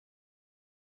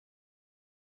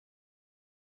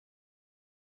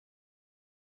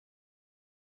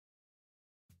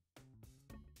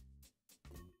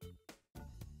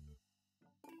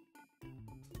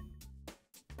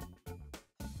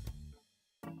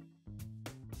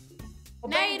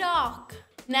NAIDOC,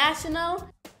 National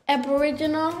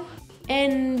Aboriginal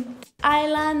and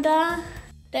Islander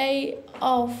Day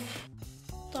of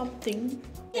something.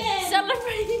 Yeah.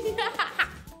 Celebrating.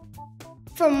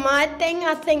 From my thing,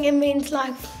 I think it means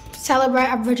like celebrate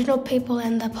Aboriginal people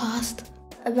in the past.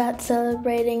 About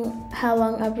celebrating how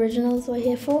long Aboriginals were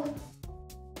here for.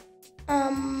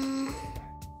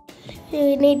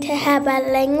 You need to have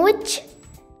a language,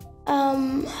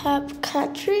 have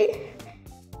country.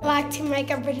 Like to make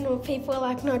Aboriginal people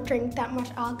like not drink that much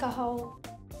alcohol.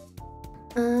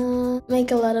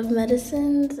 Make a lot of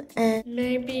medicines and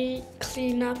maybe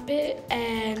clean up it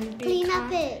and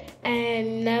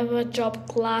and never drop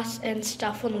glass and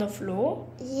stuff on the floor.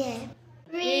 Yeah.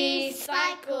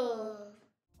 Recycle.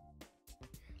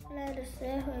 Learn to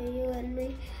stay where you and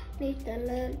me need to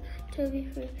learn to be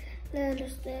free. Learn to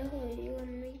stay where you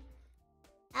and me.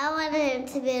 I wanted him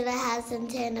to build a house in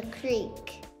Tennant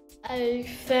Creek. A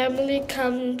family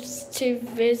comes to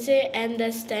visit and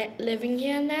they're living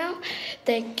here now.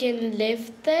 They can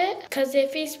live there because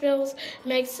if he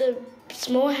makes a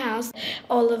small house,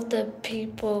 all of the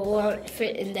people won't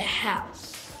fit in the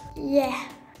house. Yeah,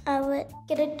 I would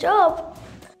get a job.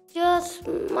 Just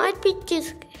might be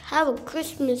just have a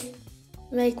Christmas.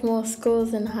 Make more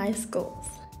schools and high schools.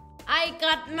 I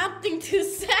got nothing to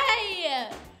say.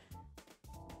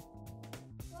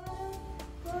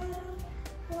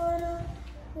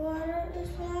 Water is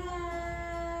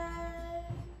life.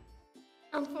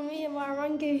 I'm from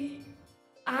Warangu.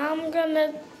 I'm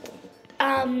gonna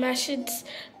message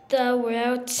the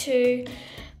world to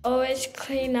always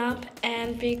clean up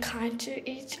and be kind to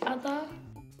each other.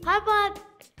 How about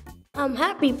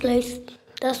happy place?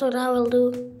 That's what I will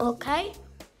do. Okay.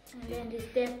 I'm going to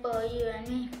step for you and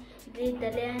me. Lead the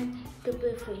land to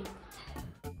be free.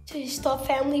 To stop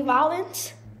family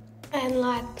violence and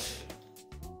like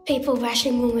people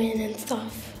bashing women and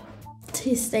stuff.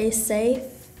 To stay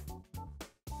safe.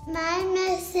 My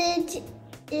message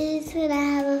is when I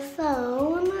have a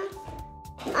phone,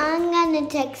 I'm gonna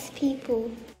text people.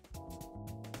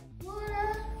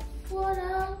 Water,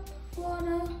 water,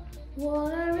 water,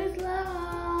 water is life.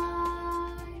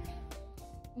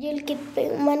 You'll get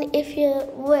big money if you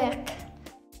work.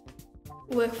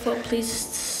 Work for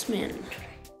policemen.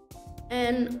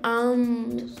 And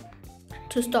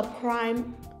to stop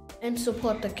crime and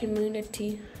support the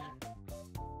community.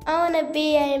 I want to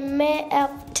be a mayor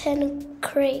of Tennant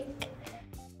Creek,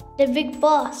 the big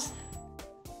boss.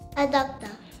 A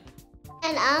doctor.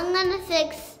 And I'm gonna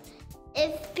fix,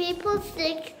 if people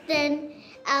sick, then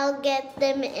I'll get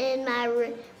them in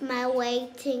my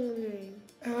waiting room.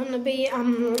 I want to be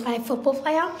a football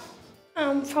player,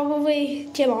 probably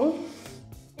Geelong.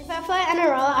 If I play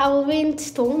NRL, I will be in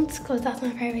Storms because that's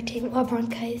my favourite team, or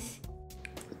Broncos.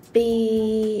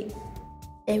 Be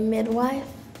a midwife.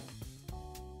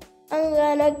 I'm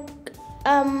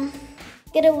gonna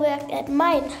get a work at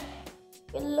mine.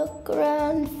 You look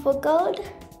around for gold.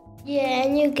 Yeah,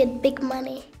 and you get big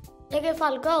money. Like if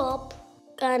I'll go up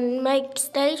and make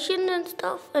station and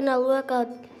stuff, and I'll work out,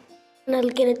 and I'll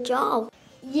get a job.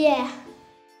 Yeah.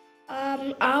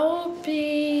 I will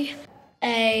be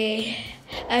a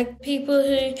people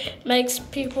who makes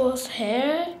people's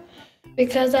hair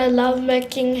because I love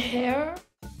making hair.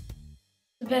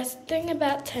 The best thing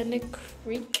about Tennant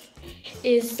Creek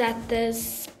is that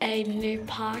there's a new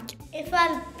park. If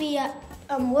I'll be a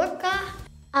worker,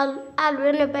 I'll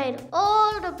renovate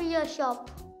all the beer shop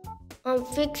and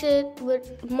fix it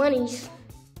with monies.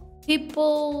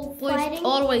 People Fighting.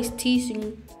 always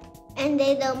teasing. And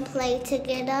they don't play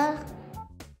together.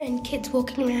 And kids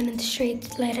walking around in the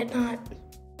streets late at night.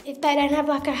 If they don't have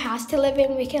like a house to live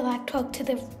in, we can like talk to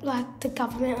the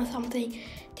government or something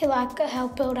to like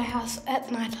help build a house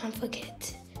at night time for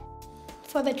kids.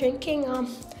 For the drinking,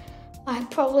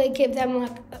 like probably give them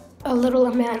like a little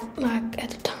amount like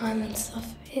at a time and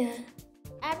stuff. Yeah.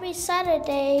 Every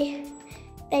Saturday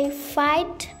they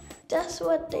fight. That's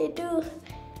what they do.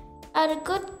 And a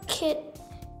good kid,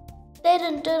 they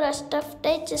don't do that stuff.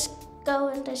 They just go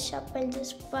in the shop and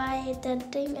just buy the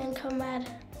thing and come out.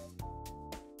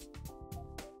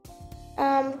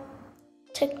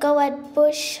 To go at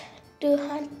bush, do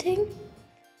hunting,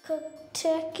 cook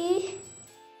turkey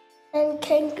and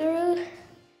kangaroo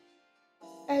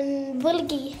and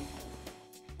wilgie.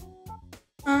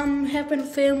 Having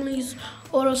families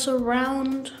all us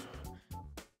around.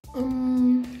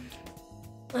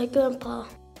 My grandpa,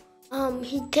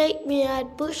 he take me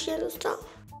at bush and stuff.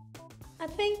 I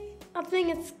think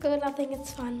it's good. I think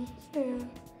it's fun. Yeah.